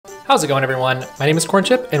How's it going, everyone? My name is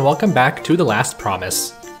Cornchip, and welcome back to The Last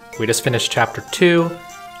Promise. We just finished Chapter 2,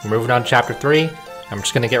 we're moving on to Chapter 3, I'm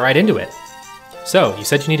just gonna get right into it. So, you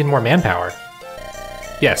said you needed more manpower.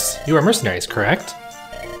 Yes, you are mercenaries, correct?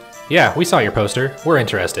 Yeah, we saw your poster, we're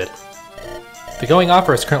interested. The going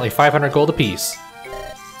offer is currently 500 gold apiece.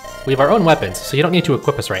 We have our own weapons, so you don't need to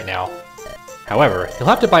equip us right now. However, you'll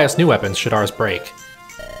have to buy us new weapons should ours break.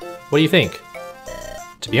 What do you think?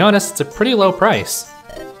 To be honest, it's a pretty low price.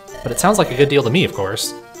 But it sounds like a good deal to me, of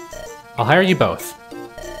course. I'll hire you both.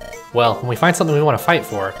 Well, when we find something we want to fight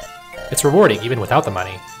for, it's rewarding even without the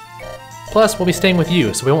money. Plus, we'll be staying with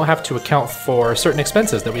you, so we won't have to account for certain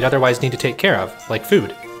expenses that we'd otherwise need to take care of, like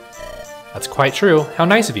food. That's quite true. How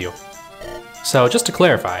nice of you. So, just to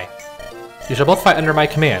clarify, you shall both fight under my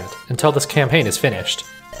command until this campaign is finished.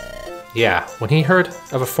 Yeah, when he heard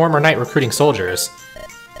of a former knight recruiting soldiers,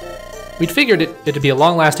 we'd figured it'd be a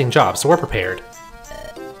long-lasting job, so we're prepared.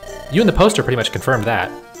 You and the poster pretty much confirmed that.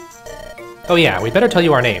 Oh yeah, we'd better tell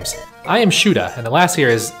you our names. I am Shuda, and the last here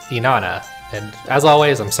is Inanna, and as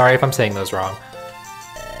always, I'm sorry if I'm saying those wrong.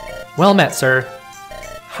 Well met, sir.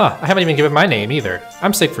 Huh, I haven't even given my name either.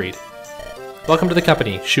 I'm Siegfried. Welcome to the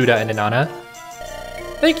company, Shuda and Inanna.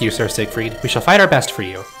 Thank you, Sir Siegfried. We shall fight our best for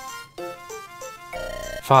you.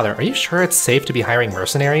 Father, are you sure it's safe to be hiring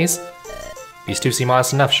mercenaries? These two seem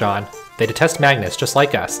honest enough, Sean. They detest Magnus just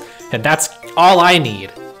like us, and that's all I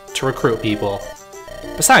need to recruit people.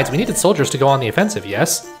 Besides, we needed soldiers to go on the offensive,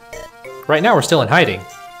 yes? Right now we're still in hiding.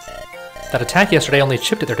 That attack yesterday only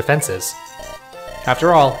chipped at their defenses.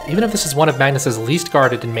 After all, even if this is one of Magnus's least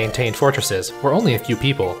guarded and maintained fortresses, we're only a few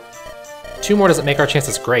people. 2 more doesn't make our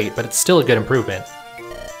chances great, but it's still a good improvement.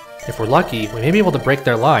 If we're lucky, we may be able to break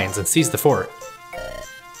their lines and seize the fort.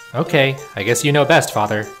 Okay, I guess you know best,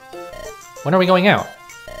 Father. When are we going out?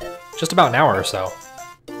 Just about an hour or so.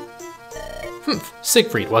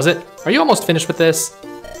 Siegfried, was it? Are you almost finished with this?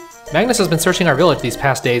 Magnus has been searching our village these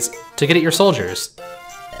past days to get at your soldiers.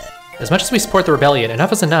 As much as we support the rebellion,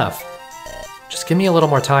 enough is enough. Just give me a little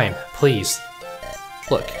more time, please.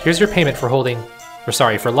 Look, here's your payment for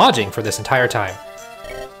lodging for this entire time.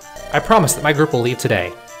 I promise that my group will leave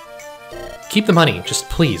today. Keep the money, just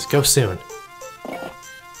please, go soon.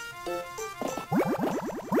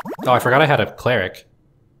 Oh, I forgot I had a cleric.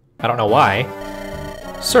 I don't know why.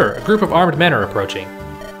 Sir, a group of armed men are approaching.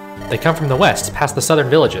 They come from the west, past the southern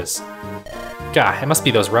villages. Gah, it must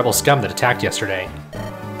be those rebel scum that attacked yesterday.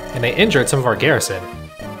 And they injured some of our garrison.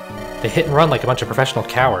 They hit and run like a bunch of professional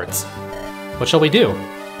cowards. What shall we do?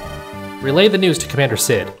 Relay the news to Commander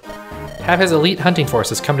Sid. Have his elite hunting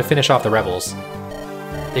forces come to finish off the rebels.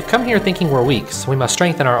 They've come here thinking we're weak, so we must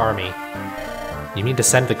strengthen our army. You mean to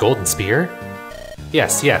send the Golden Spear?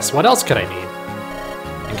 Yes, what else could I mean?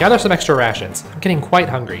 And gather some extra rations. I'm getting quite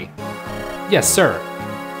hungry. Yes, sir.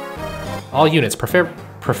 All units, prepare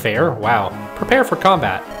for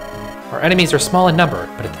combat. Our enemies are small in number,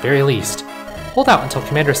 but at the very least, hold out until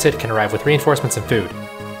Commander Sid can arrive with reinforcements and food.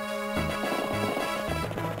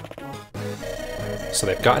 So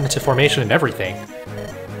they've gotten into formation and everything.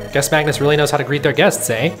 Guess Magnus really knows how to greet their guests,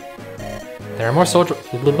 eh? There are more soldiers.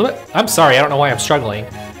 I'm sorry, I don't know why I'm struggling.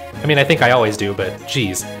 I mean, I think I always do, but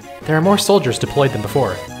geez. There are more soldiers deployed than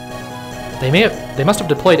before. They must have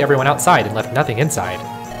deployed everyone outside and left nothing inside.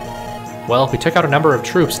 Well, we took out a number of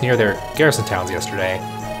troops near their garrison towns yesterday.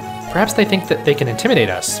 Perhaps they think that they can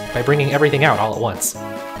intimidate us by bringing everything out all at once.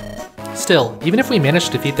 Still, even if we manage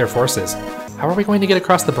to defeat their forces, how are we going to get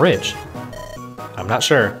across the bridge? I'm not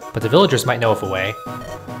sure, but the villagers might know of a way.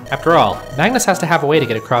 After all, Magnus has to have a way to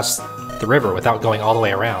get across the river without going all the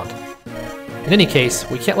way around. In any case,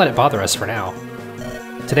 we can't let it bother us for now.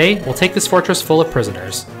 Today, we'll take this fortress full of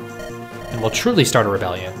prisoners, and we'll truly start a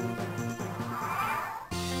rebellion.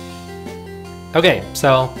 Okay,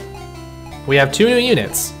 so we have 2 new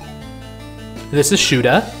units. This is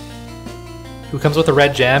Shuda, who comes with a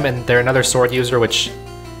red gem, and they're another sword user, which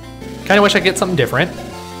kind of wish I could get something different.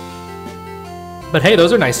 But hey,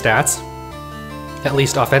 those are nice stats, at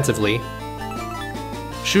least offensively.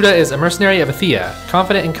 Shuda is a mercenary of Athea,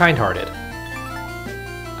 confident and kind-hearted.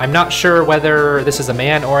 I'm not sure whether this is a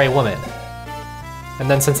man or a woman. And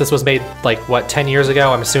then since this was made, like, what, 10 years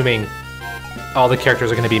ago, I'm assuming all the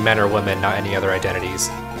characters are going to be men or women, not any other identities.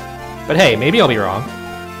 But hey, maybe I'll be wrong.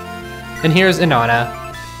 And here's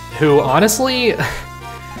Inanna, who honestly,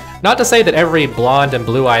 not to say that every blonde and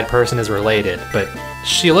blue-eyed person is related, but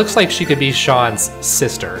she looks like she could be Sean's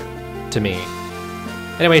sister to me.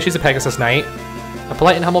 Anyway, she's a Pegasus Knight, a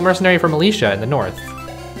polite and humble mercenary from Alicia in the north.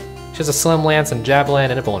 She has a slim lance and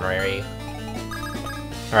javelin and a vulnerary.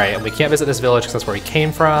 Alright, and we can't visit this village because that's where we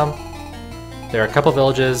came from. There are a couple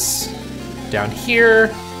villages down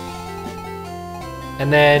here.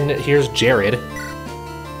 And then here's Jared.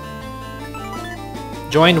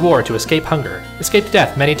 Joined war to escape hunger. Escaped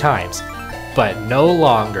death many times, but no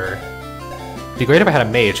longer. It'd be great if I had a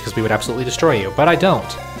mage, because we would absolutely destroy you, but I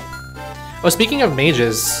don't. Oh, speaking of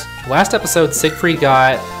mages, last episode Siegfried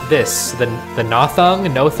got this, the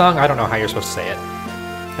Nothung, I don't know how you're supposed to say it.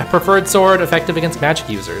 A preferred sword effective against magic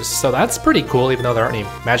users, so that's pretty cool, even though there aren't any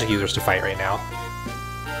magic users to fight right now.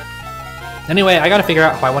 Anyway, I gotta figure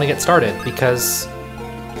out how I want to get started, because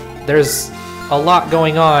there's a lot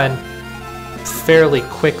going on fairly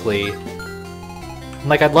quickly.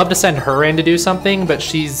 Like, I'd love to send her in to do something, but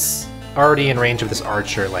she's already in range of this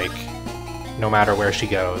archer, like, no matter where she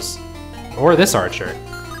goes. Or this archer.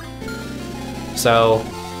 So,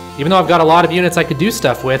 even though I've got a lot of units I could do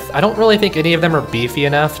stuff with, I don't really think any of them are beefy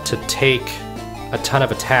enough to take a ton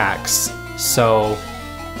of attacks. So,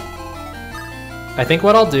 I think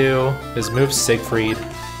what I'll do is move Siegfried.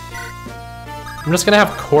 I'm just gonna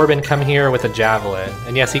have Corbin come here with a javelin.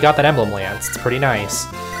 And yes, he got that Emblem Lance. It's pretty nice.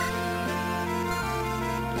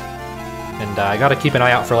 And I gotta keep an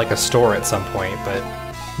eye out for like a store at some point, but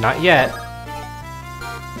not yet.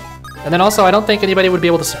 And then also, I don't think anybody would be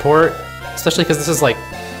able to support, especially because this is like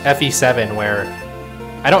FE7, where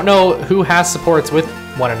I don't know who has supports with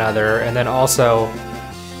one another, and then also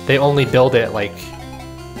they only build it like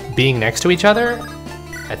being next to each other,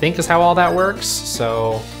 I think is how all that works.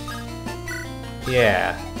 So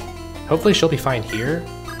yeah, hopefully she'll be fine here.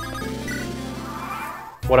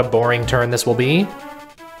 What a boring turn this will be.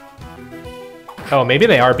 Oh, maybe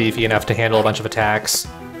they are beefy enough to handle a bunch of attacks.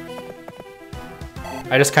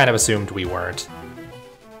 I just kind of assumed we weren't.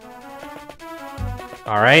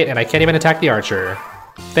 Alright, and I can't even attack the archer.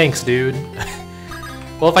 Thanks, dude.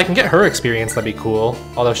 Well, if I can get her experience, that'd be cool.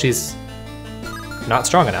 Although she's not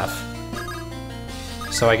strong enough.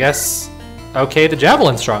 So I guess... Okay, the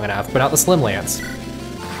javelin's strong enough, but not the slim lance.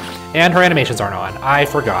 And her animations aren't on. I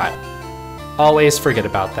forgot. Always forget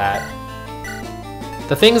about that.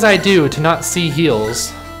 The things I do to not see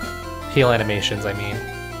heals... Heal animations, I mean.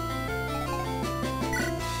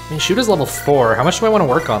 I mean, Shoota's level 4. How much do I want to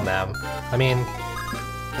work on them? I mean...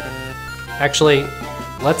 Actually,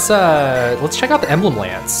 let's check out the Emblem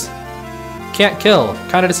Lance. Can't kill.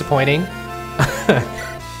 Kind of disappointing.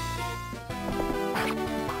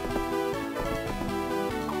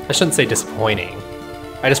 I shouldn't say disappointing.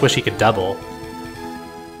 I just wish he could double.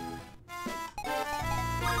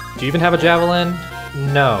 Do you even have a javelin?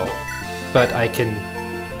 No. But I can...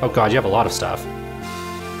 Oh god, you have a lot of stuff.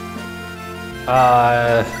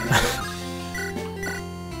 I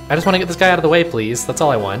just want to get this guy out of the way, please. That's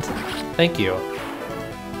all I want. Thank you.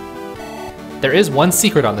 There is one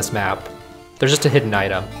secret on this map. There's just a hidden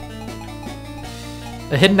item.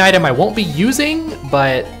 A hidden item I won't be using,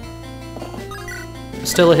 but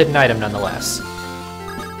still a hidden item nonetheless.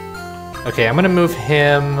 Okay, I'm gonna move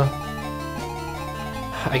him,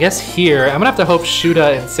 I guess here. I'm gonna have to hope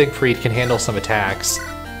Shuta and Siegfried can handle some attacks,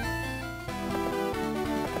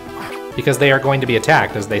 because they are going to be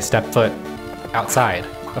attacked as they step foot outside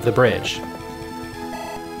of the bridge.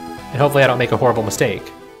 And hopefully I don't make a horrible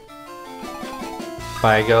mistake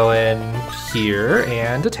by going here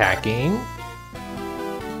and attacking.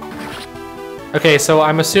 Okay, so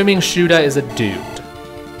I'm assuming Shuta is a dude.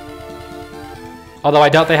 Although I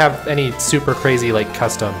doubt they have any super crazy, like,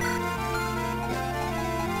 custom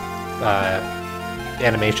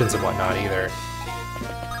animations and whatnot either.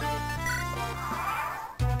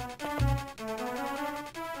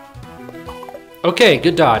 Okay,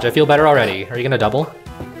 good dodge. I feel better already. Are you gonna double?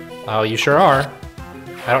 Oh, you sure are.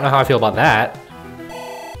 I don't know how I feel about that.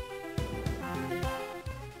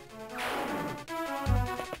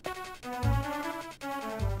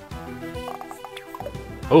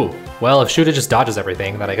 Oh, well, if Shuta just dodges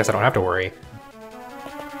everything, then I guess I don't have to worry.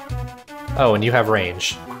 Oh, and you have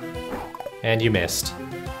range. And you missed.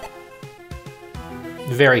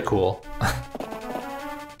 Very cool.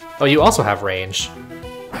 Oh, you also have range.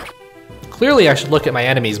 Clearly I should look at my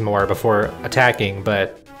enemies more before attacking,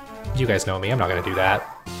 but you guys know me, I'm not gonna do that.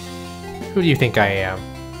 Who do you think I am?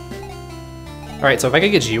 Alright, so if I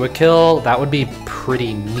could get you a kill, that would be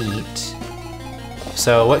pretty neat.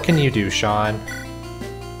 So what can you do, Sean?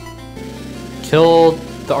 Kill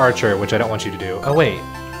the archer, which I don't want you to do. Oh, wait.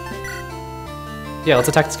 Yeah, let's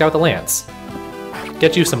attack this guy with the lance.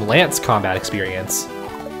 Get you some lance combat experience.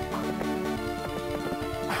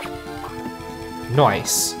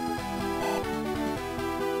 Nice.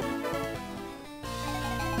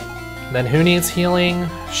 Then who needs healing?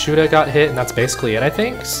 Shuta got hit, and that's basically it, I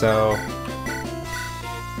think, so...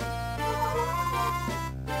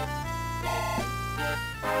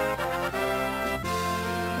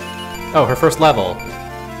 Oh, her first level.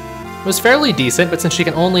 It was fairly decent, but since she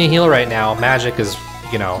can only heal right now, magic is,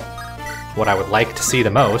 you know, what I would like to see the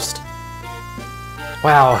most.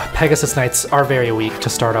 Wow, Pegasus Knights are very weak to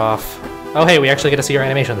start off. Oh hey, we actually get to see her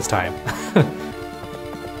animation this time.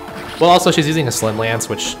 Well, also she's using a Slim Lance,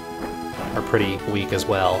 which are pretty weak as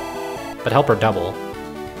well. But help her double,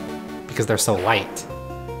 because they're so light.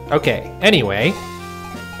 Okay, anyway.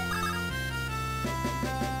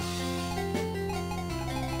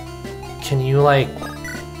 Can you, like,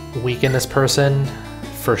 weaken this person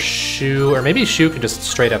for Shu? Or maybe Shu could just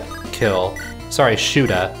straight up kill. Sorry,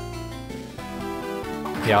 Shuda.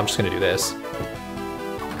 Yeah, I'm just gonna do this.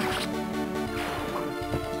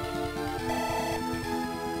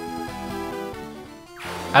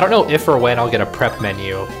 I don't know if or when I'll get a prep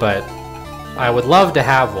menu, but I would love to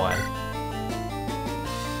have one.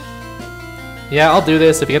 Yeah, I'll do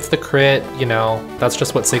this. If he gets the crit, you know, that's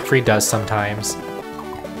just what Siegfried does sometimes.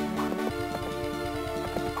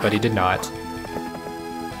 But he did not.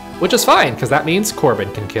 Which is fine, because that means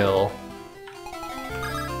Corbin can kill.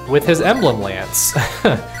 With his Emblem Lance.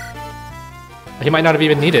 He might not have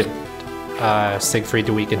even needed Siegfried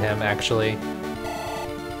to weaken him, actually.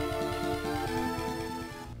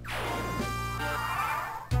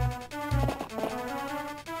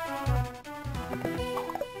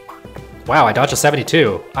 Wow, I dodged a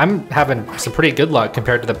 72. I'm having some pretty good luck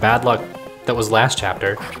compared to the bad luck that was last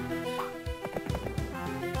chapter.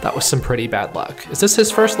 That was some pretty bad luck. Is this his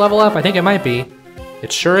first level up? I think it might be.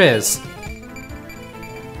 It sure is.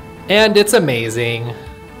 And it's amazing.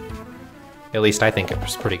 At least I think it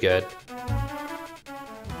was pretty good.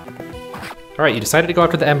 Alright, you decided to go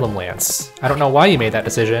after the Emblem Lance. I don't know why you made that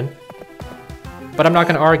decision, but I'm not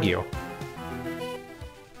gonna argue.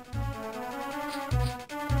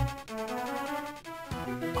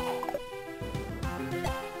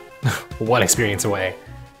 One experience away.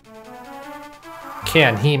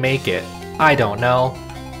 Can he make it? I don't know.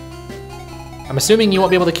 I'm assuming you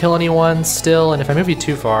won't be able to kill anyone still, and if I move you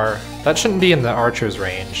too far, that shouldn't be in the archer's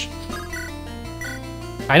range.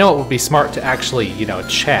 I know it would be smart to actually, you know,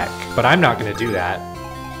 check, but I'm not gonna do that.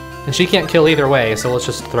 And she can't kill either way, so let's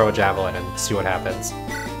just throw a javelin and see what happens.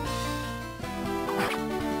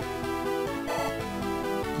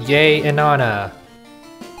 Yay, Inanna!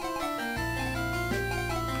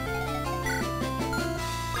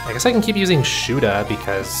 I guess I can keep using Shuda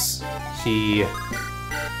because he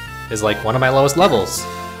is like one of my lowest levels,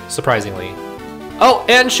 surprisingly. Oh,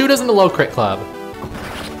 and Shuda's in the low crit club.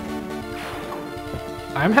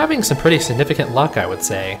 I'm having some pretty significant luck, I would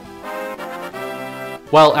say.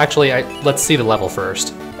 Well, actually, let's see the level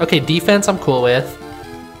first. Okay, defense I'm cool with.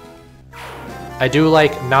 I do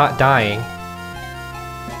like not dying.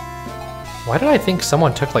 Why did I think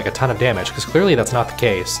someone took like a ton of damage? Because clearly that's not the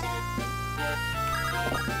case.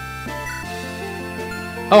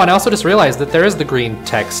 Oh, and I also just realized that there is the green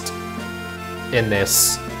text in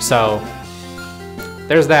this, so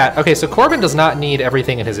there's that. Okay, so Corbin does not need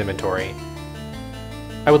everything in his inventory.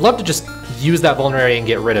 I would love to just use that vulnerability and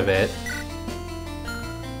get rid of it.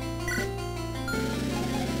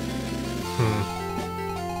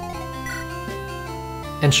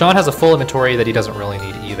 And Sean has a full inventory that he doesn't really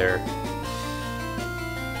need either.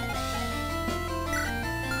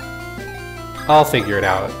 I'll figure it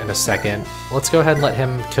out in a second. Let's go ahead and let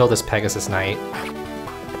him kill this Pegasus Knight.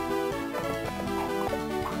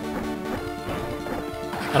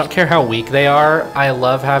 I don't care how weak they are, I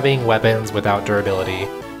love having weapons without durability.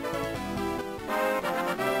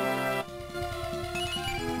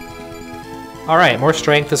 Alright, more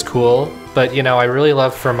strength is cool, but you know, I really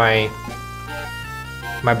love for my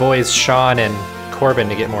boys Sean and Corbin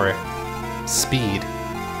to get more speed.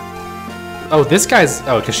 Oh, this guy's...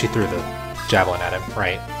 Oh, because she threw the javelin at him,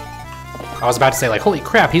 right. I was about to say, like, holy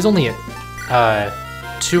crap, he's only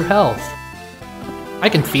at 2 health. I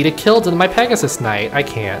can feed a kill to my Pegasus Knight. I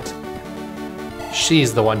can't.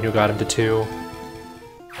 She's the one who got him to 2.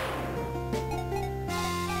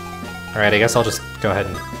 Alright, I guess I'll just go ahead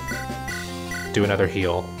and do another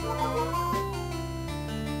heal.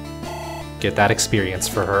 Get that experience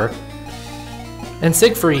for her. And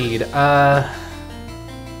Siegfried,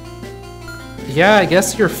 yeah, I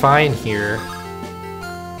guess you're fine here.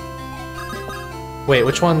 Wait,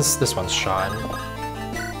 which one's... This one's Sean.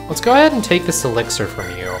 Let's go ahead and take this elixir from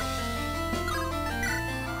you.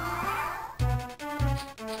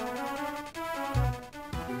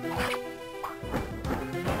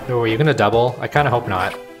 Oh, are you gonna double? I kinda hope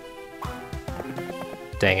not.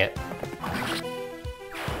 Dang it.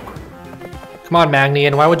 Come on,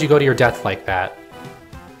 Magnian, why would you go to your death like that?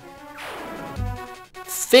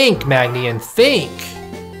 Think, Magnian, think!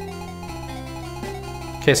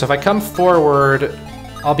 Okay, so if I come forward,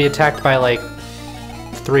 I'll be attacked by like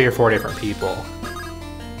 3 or 4 different people.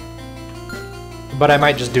 But I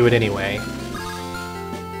might just do it anyway.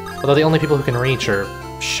 Although the only people who can reach are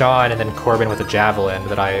Sean and then Corbin with a javelin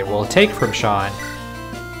that I will take from Sean.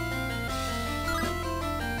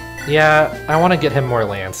 Yeah, I want to get him more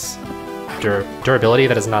lance. Durability,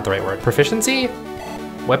 that is not the right word. Proficiency?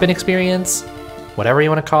 Weapon experience? Whatever you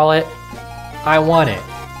want to call it. I want it.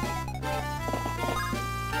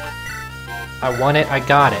 I want it, I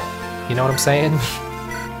got it. You know what I'm saying?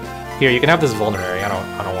 Here, you can have this vulnerary. I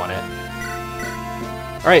don't want it.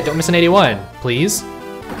 Alright, don't miss an 81, please.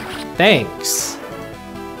 Thanks.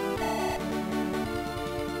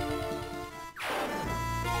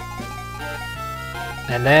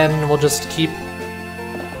 And then we'll just keep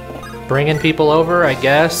bringing people over, I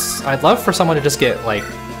guess. I'd love for someone to just get, like,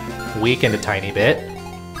 weakened a tiny bit.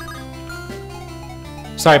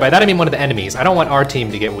 Sorry, by that I mean one of the enemies. I don't want our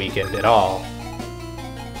team to get weakened at all.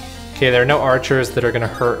 Okay, there are no archers that are gonna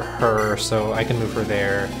hurt her, so I can move her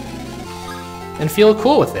there. And feel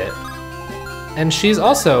cool with it. And she's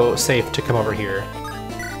also safe to come over here.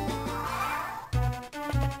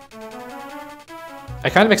 I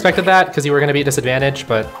kind of expected that because you were gonna be at disadvantage,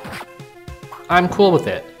 but I'm cool with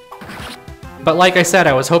it. But like I said,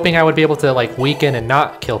 I was hoping I would be able to like weaken and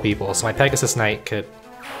not kill people, so my Pegasus Knight could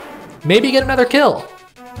maybe get another kill.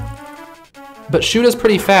 But Shoota's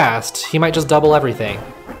pretty fast. He might just double everything.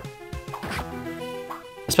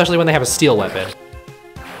 Especially when they have a steel weapon.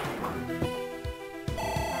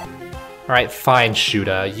 Alright, fine,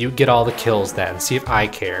 Shoota. You get all the kills then. See if I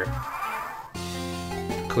care.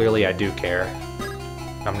 Clearly I do care.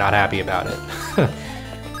 I'm not happy about it.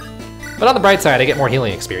 But on the bright side, I get more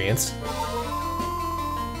healing experience.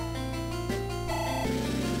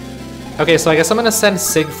 Okay, so I guess I'm gonna send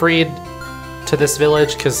Siegfried to this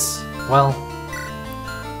village, because, well...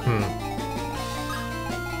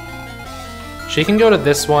 She can go to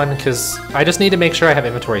this one, because I just need to make sure I have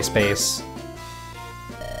inventory space.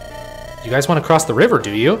 You guys want to cross the river,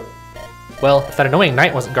 do you? Well, if that annoying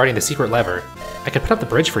knight wasn't guarding the secret lever, I could put up the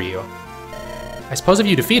bridge for you. I suppose if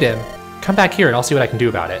you defeat him, come back here and I'll see what I can do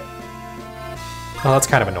about it. Well, that's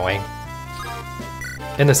kind of annoying.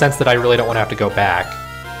 In the sense that I really don't want to have to go back.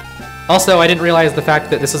 Also, I didn't realize the fact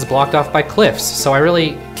that this is blocked off by cliffs, so I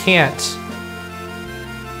really can't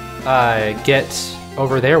get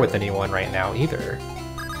over there with anyone right now either.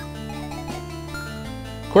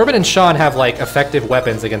 Corbin and Sean have like effective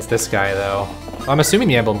weapons against this guy though. I'm assuming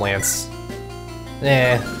the Emblem Lance.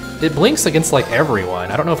 It blinks against like everyone.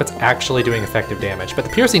 I don't know if it's actually doing effective damage, but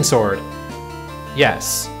the Piercing Sword,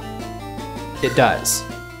 yes, it does.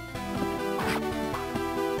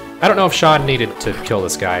 I don't know if Sean needed to kill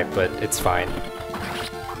this guy, but it's fine.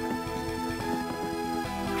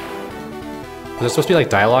 Was there supposed to be like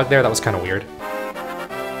dialogue there? That was kind of weird.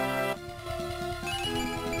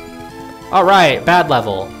 Alright, bad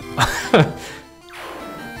level.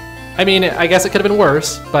 I mean, I guess it could have been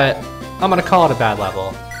worse, but I'm gonna call it a bad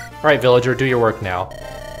level. Alright, villager, do your work now.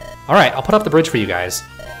 Alright, I'll put up the bridge for you guys.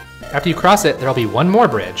 After you cross it, there'll be one more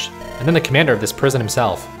bridge, and then the commander of this prison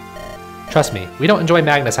himself. Trust me, we don't enjoy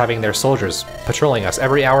Magnus having their soldiers patrolling us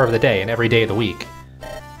every hour of the day and every day of the week.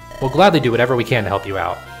 We'll gladly do whatever we can to help you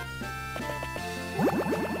out.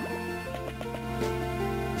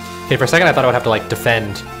 Okay, for a second I thought I would have to like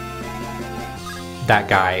defend that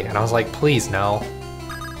guy, and I was like, please no.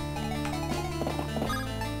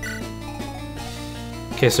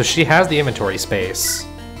 Okay, so she has the inventory space.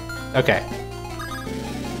 Okay.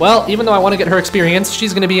 Well, even though I want to get her experience,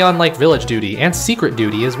 she's gonna be on like village duty and secret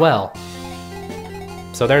duty as well.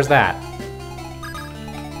 So there's that.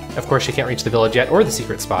 Of course, she can't reach the village yet or the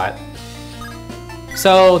secret spot.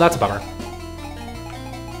 So that's a bummer.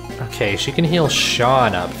 Okay, she can heal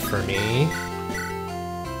Sean up for me.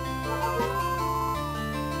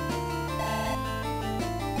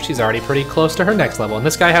 She's already pretty close to her next level, and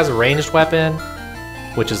this guy has a ranged weapon,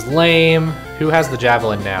 which is lame. Who has the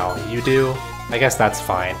javelin now? You do? I guess that's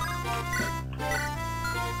fine.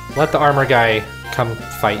 Let the armor guy come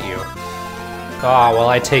fight you. Oh, well,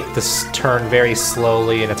 I take this turn very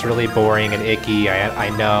slowly, and it's really boring and icky, I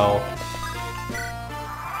know.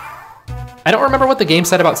 I don't remember what the game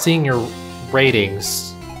said about seeing your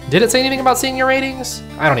ratings. Did it say anything about seeing your ratings?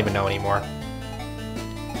 I don't even know anymore.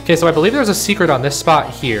 Okay, so I believe there's a secret on this spot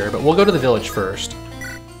here, but we'll go to the village first.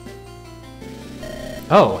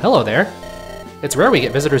 Oh, hello there. It's rare we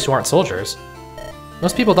get visitors who aren't soldiers.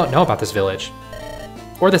 Most people don't know about this village,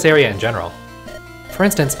 or this area in general. For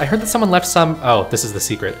instance, I heard that someone left some, oh, this is the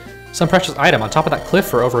secret, some precious item on top of that cliff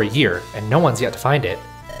for over a year, and no one's yet to find it.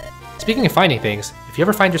 Speaking of finding things, if you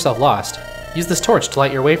ever find yourself lost, Use this torch to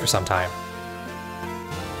light your way for some time.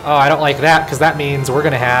 Oh, I don't like that, because that means we're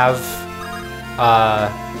gonna have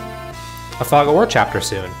a Fog of War chapter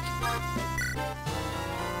soon.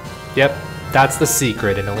 Yep, that's the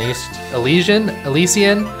secret in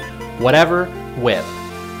Elysian, whatever, whip.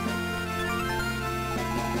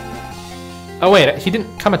 Oh wait, he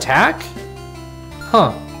didn't come attack?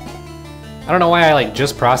 Huh. I don't know why I like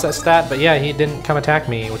just processed that, but yeah, he didn't come attack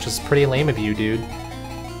me, which is pretty lame of you, dude.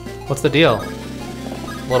 What's the deal?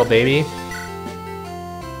 Little baby?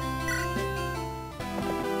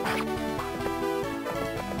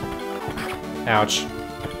 Ouch.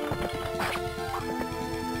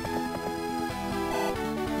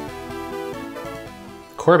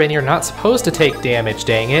 Corbin, you're not supposed to take damage,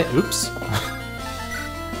 dang it. Oops.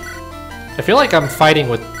 I feel like I'm fighting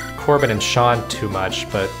with Corbin and Sean too much,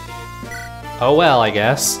 but oh well, I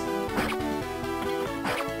guess.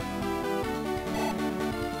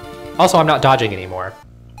 Also, I'm not dodging anymore.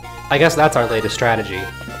 I guess that's our latest strategy.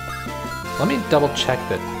 Let me double check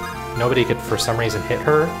that nobody could, for some reason, hit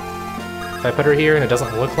her. If I put her here and it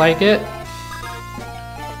doesn't look like it,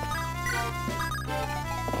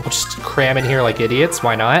 we'll just cram in here like idiots,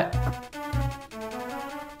 why not?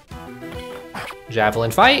 Javelin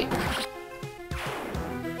fight!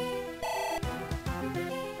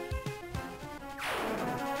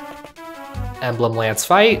 Emblem Lance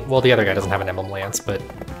fight. Well, the other guy doesn't have an Emblem Lance, but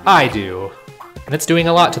I do. And it's doing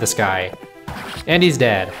a lot to this guy. And he's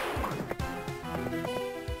dead.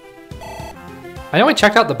 I know I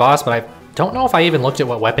checked out the boss, but I don't know if I even looked at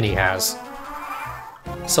what weapon he has.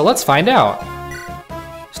 So let's find out.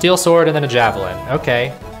 Steel sword and then a javelin.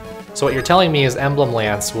 Okay. So what you're telling me is Emblem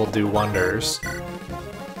Lance will do wonders.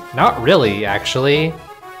 Not really, actually.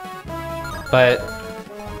 But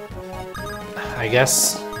I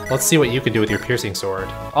guess let's see what you can do with your piercing sword.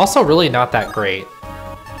 Also really not that great.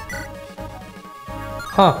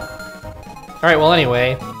 Huh. Alright, well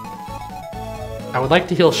anyway. I would like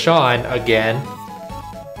to heal Sean again.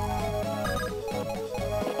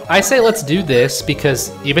 I say let's do this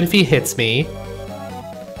because even if he hits me,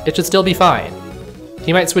 it should still be fine.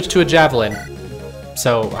 He might switch to a javelin.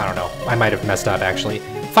 So, I don't know. I might have messed up, actually.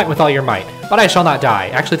 Fight with all your might, but I shall not die.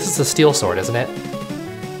 Actually, this is a steel sword, isn't it?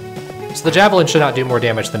 So the javelin should not do more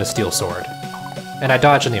damage than a steel sword. And I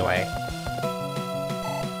dodge anyway.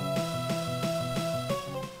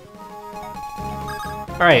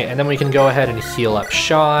 Alright, and then we can go ahead and heal up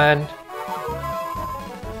Sean.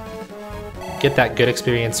 Get that good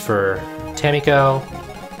experience for Tamiko.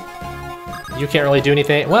 You can't really do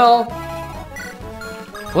anything. Well,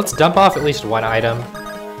 let's dump off at least one item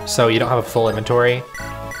so you don't have a full inventory.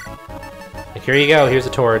 Like, here you go, here's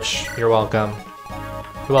a torch. You're welcome.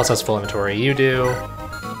 Who else has full inventory? You do.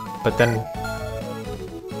 But then...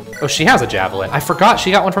 oh, she has a javelin. I forgot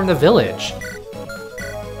she got one from the village.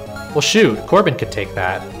 Well, shoot, Corbin could take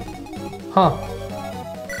that. Huh.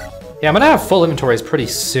 Yeah, I'm gonna have full inventories pretty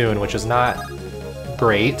soon, which is not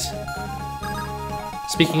great.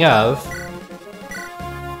 Speaking of...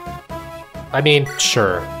 I mean,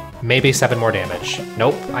 sure. Maybe 7 more damage.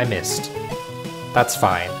 Nope, I missed. That's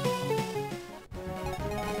fine.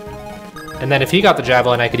 And then if he got the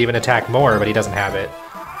javelin, I could even attack more, but he doesn't have it.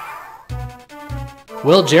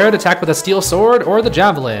 Will Jared attack with a steel sword or the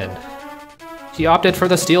javelin? He opted for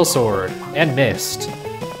the steel sword and missed.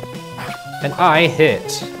 And I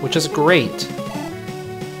hit, which is great.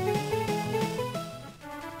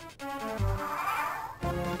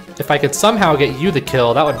 If I could somehow get you the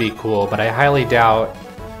kill, that would be cool, but I highly doubt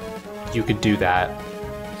you could do that.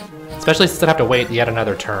 Especially since I'd have to wait yet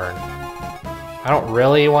another turn. I don't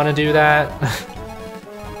really want to do that.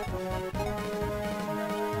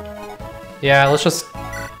 Yeah, let's just...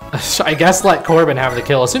 I guess let Corbin have the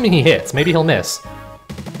kill, assuming he hits. Maybe he'll miss.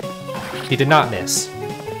 He did not miss.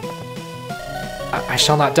 I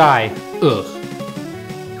shall not die. Ugh.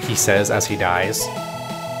 He says as he dies.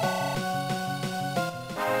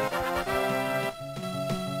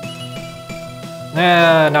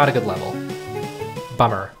 Nah, not a good level.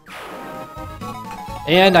 Bummer.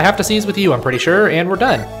 And I have to seize with you, I'm pretty sure, and we're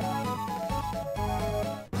done.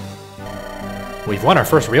 We've won our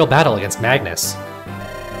first real battle against Magnus.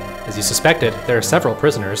 As you suspected, there are several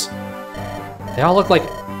prisoners. They all look like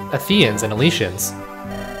Athenians and Elysians.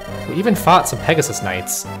 We even fought some Pegasus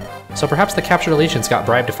Knights, so perhaps the captured Elysians got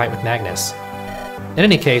bribed to fight with Magnus. In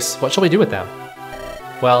any case, what shall we do with them?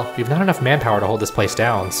 Well, we've not enough manpower to hold this place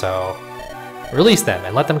down, so... release them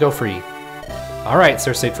and let them go free. Alright,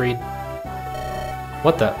 Sir Siegfried.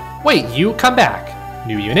 What the? Wait, you come back!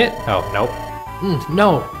 New unit? Oh, nope.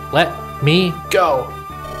 No, let me go!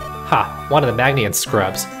 Ha, one of the Magnian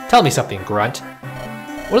scrubs. Tell me something, Grunt.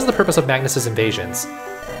 What is the purpose of Magnus's invasions?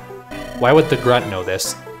 Why would the grunt know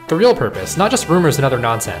this? The real purpose, not just rumors and other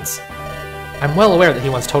nonsense. I'm well aware that he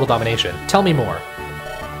wants total domination. Tell me more.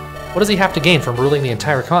 What does he have to gain from ruling the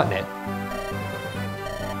entire continent?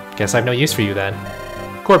 Guess I've no use for you then.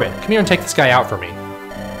 Corbin, come here and take this guy out for me.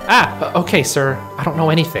 Ah, okay, sir. I don't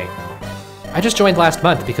know anything. I just joined last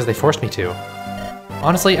month because they forced me to.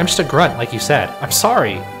 Honestly, I'm just a grunt, like you said. I'm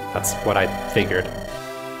sorry. That's what I figured.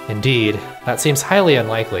 Indeed, that seems highly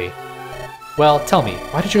unlikely. Well, tell me,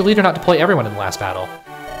 why did your leader not deploy everyone in the last battle?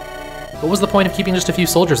 What was the point of keeping just a few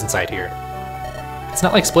soldiers inside here? It's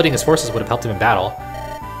not like splitting his forces would have helped him in battle.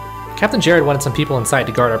 Captain Jared wanted some people inside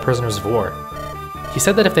to guard our prisoners of war. He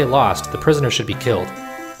said that if they lost, the prisoners should be killed.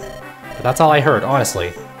 But that's all I heard,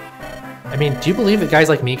 honestly. I mean, do you believe that guys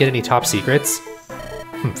like me get any top secrets?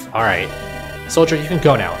 Alright. Soldier, you can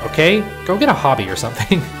go now, okay? Go get a hobby or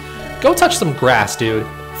something. Go touch some grass, dude.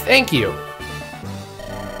 Thank you!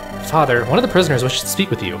 Father, one of the prisoners wishes to speak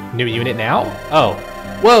with you. New unit now? Oh.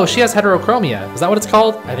 Whoa, she has heterochromia. Is that what it's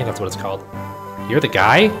called? I think that's what it's called. You're the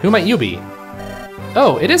guy? Who might you be?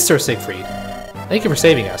 Oh, it is Sir Siegfried. Thank you for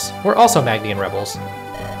saving us. We're also Magnian rebels.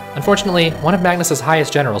 Unfortunately, one of Magnus's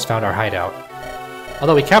highest generals found our hideout.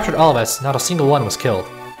 Although we captured all of us, not a single one was killed.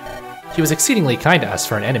 He was exceedingly kind to us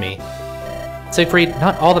for an enemy. Siegfried,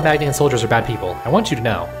 not all the Magnian soldiers are bad people. I want you to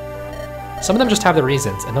know. Some of them just have their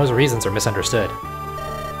reasons, and those reasons are misunderstood.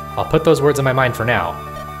 I'll put those words in my mind for now.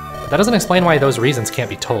 But that doesn't explain why those reasons can't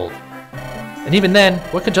be told. And even then,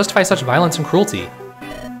 what could justify such violence and cruelty?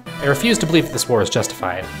 I refuse to believe that this war is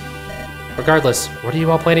justified. Regardless, what are you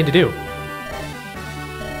all planning to do?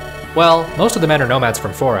 Well, most of the men are nomads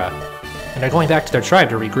from Fora, and are going back to their tribe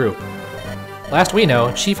to regroup. Last we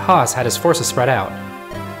know, Chief Haas had his forces spread out,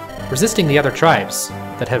 resisting the other tribes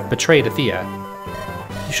that have betrayed Athea.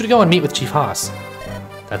 You should go and meet with Chief Haas.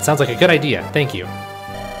 That sounds like a good idea, thank you.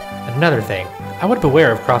 And another thing, I would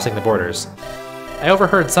beware of crossing the borders. I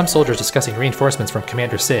overheard some soldiers discussing reinforcements from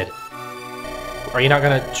Commander Sid. Are you not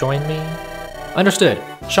gonna join me? Understood.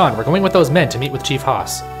 Sean, we're going with those men to meet with Chief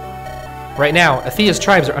Haas. Right now, Athea's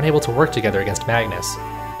tribes are unable to work together against Magnus.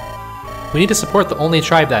 We need to support the only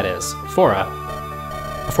tribe that is, Fora,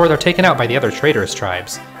 before they're taken out by the other traitorous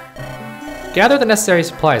tribes. Gather the necessary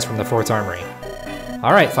supplies from the fort's armory.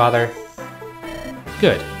 Alright, Father.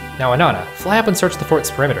 Good. Now Anana, fly up and search the fort's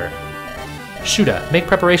perimeter. Shuda, make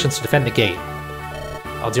preparations to defend the gate.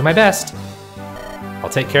 I'll do my best. I'll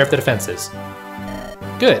take care of the defenses.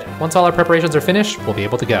 Good. Once all our preparations are finished, we'll be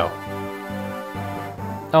able to go.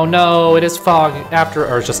 Oh no, it is fog after,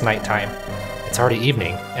 or just nighttime. It's already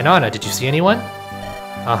evening. And Anna, did you see anyone?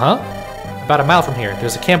 Uh-huh. About a mile from here,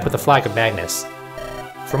 there's a camp with the flag of Magnus.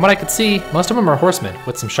 From what I could see, most of them are horsemen,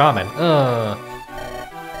 with some shaman.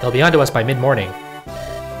 They'll be onto us by mid-morning.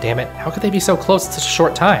 Damn it, how could they be so close in such a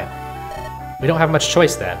short time? We don't have much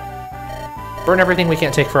choice then. Burn everything we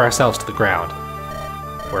can't take for ourselves to the ground.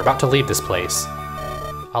 We're about to leave this place.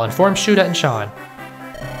 I'll inform Shuda and Sean.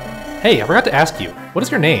 Hey, I forgot to ask you, what is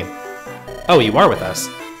your name? Oh, you are with us.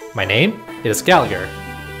 My name? It is Gallagher.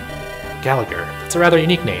 Gallagher, that's a rather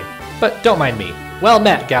unique name. But don't mind me. Well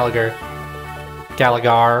met, Gallagher.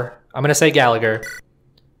 Gallagher. I'm gonna say Gallagher.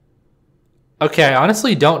 Okay, I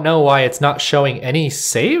honestly don't know why it's not showing any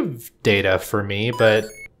save data for me, but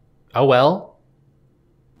oh well.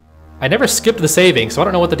 I never skipped the saving, so I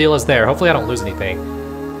don't know what the deal is there. Hopefully I don't lose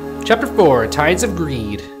anything. Chapter 4, Tides of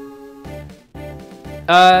Greed.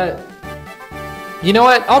 You know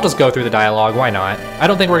what? I'll just go through the dialogue, why not? I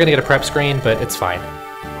don't think we're gonna get a prep screen, but it's fine.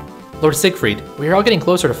 Lord Siegfried, we are all getting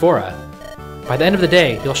closer to Fora. By the end of the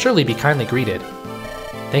day, you'll surely be kindly greeted.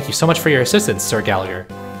 Thank you so much for your assistance, Sir Gallagher.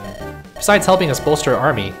 Besides helping us bolster our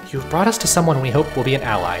army, you've brought us to someone we hope will be an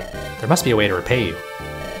ally. There must be a way to repay you.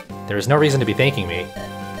 There is no reason to be thanking me.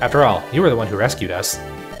 After all, you were the one who rescued us.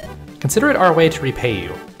 Consider it our way to repay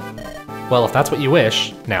you. Well, if that's what you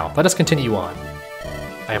wish, now, let us continue on.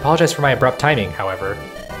 I apologize for my abrupt timing, however.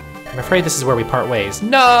 I'm afraid this is where we part ways.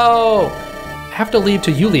 No! I have to leave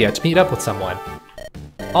to Yulia to meet up with someone.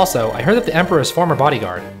 Also, I heard that the Emperor's former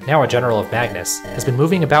bodyguard, now a general of Magnus, has been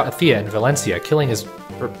moving about Athea and Valencia killing his...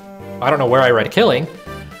 I don't know where I read killing,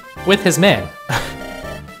 with his men.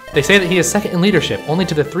 They say that he is second in leadership only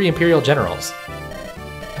to the 3 Imperial generals.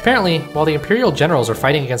 Apparently, while the Imperial generals are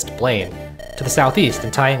fighting against Blaine, to the southeast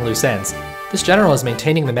and tying loose ends, this general is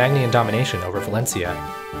maintaining the Magnian domination over Valencia.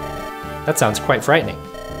 That sounds quite frightening.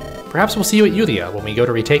 Perhaps we'll see you at Yulia when we go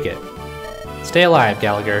to retake it. Stay alive,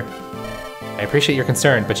 Gallagher. I appreciate your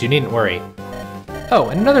concern, but you needn't worry. Oh,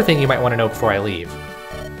 and another thing you might want to know before I leave.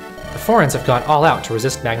 The Forans have gone all out to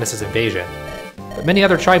resist Magnus's invasion, but many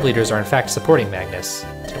other tribe leaders are in fact supporting Magnus.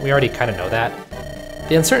 Didn't we already kind of know that?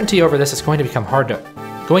 The uncertainty over this is going to be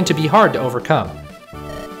hard to overcome.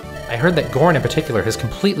 I heard that Gorn in particular has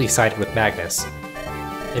completely sided with Magnus.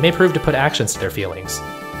 They may prove to put actions to their feelings.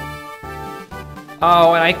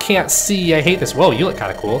 Oh, and I can't see. I hate this. Whoa, you look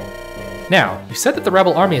kind of cool. Now, you said that the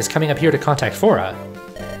rebel army is coming up here to contact Fora.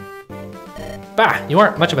 Bah, you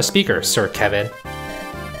aren't much of a speaker, Sir Kevin.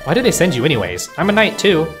 Why did they send you anyways? I'm a knight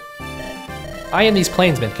too. I and these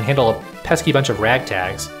plainsmen can handle a pesky bunch of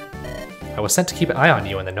ragtags. I was sent to keep an eye on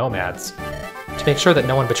you and the nomads, to make sure that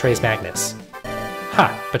no one betrays Magnus.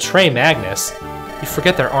 Ha! Betray Magnus? You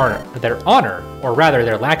forget their honor, or rather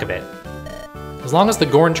their lack of it. As long as the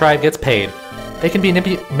Gorn tribe gets paid, they can be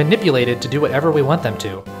manipulated to do whatever we want them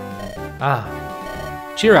to.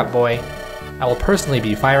 Ah. Cheer up, boy. I will personally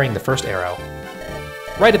be firing the first arrow.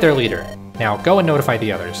 Right at their leader. Now go and notify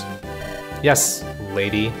the others. Yes,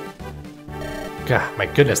 lady. God, my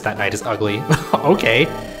goodness, that knight is ugly. Okay.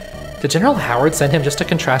 Did General Howard send him just to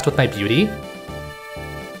contrast with my beauty?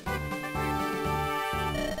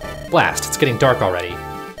 Blast, it's getting dark already.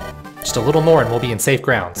 Just a little more and we'll be in safe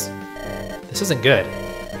grounds. This isn't good.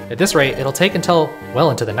 At this rate, it'll take until well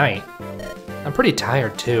into the night. I'm pretty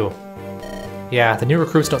tired too. Yeah, the new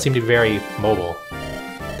recruits don't seem to be very mobile.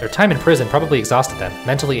 Their time in prison probably exhausted them,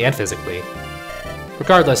 mentally and physically.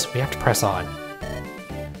 Regardless, we have to press on.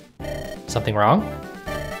 Something wrong?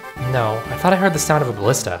 No, I thought I heard the sound of a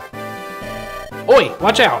ballista. Oi,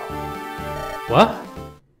 watch out! What?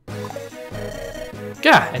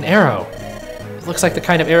 Gah, an arrow. It looks like the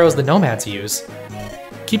kind of arrows the nomads use.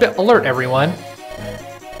 Keep it alert, everyone.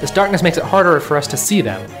 This darkness makes it harder for us to see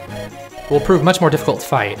them. It will prove much more difficult to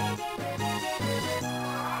fight.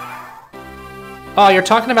 Oh, you're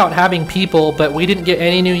talking about having people, but we didn't get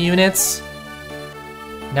any new units?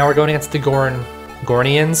 Now we're going against the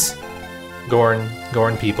Gornians?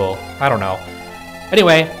 Gorn people. I don't know.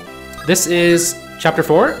 Anyway, this is Chapter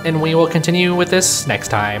 4, and we will continue with this next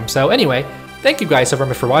time. So anyway, thank you guys so very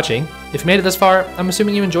much for watching. If you made it this far, I'm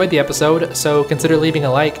assuming you enjoyed the episode, so consider leaving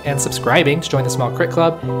a like and subscribing to join the Small Crit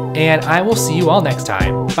Club, and I will see you all next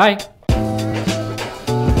time. Bye!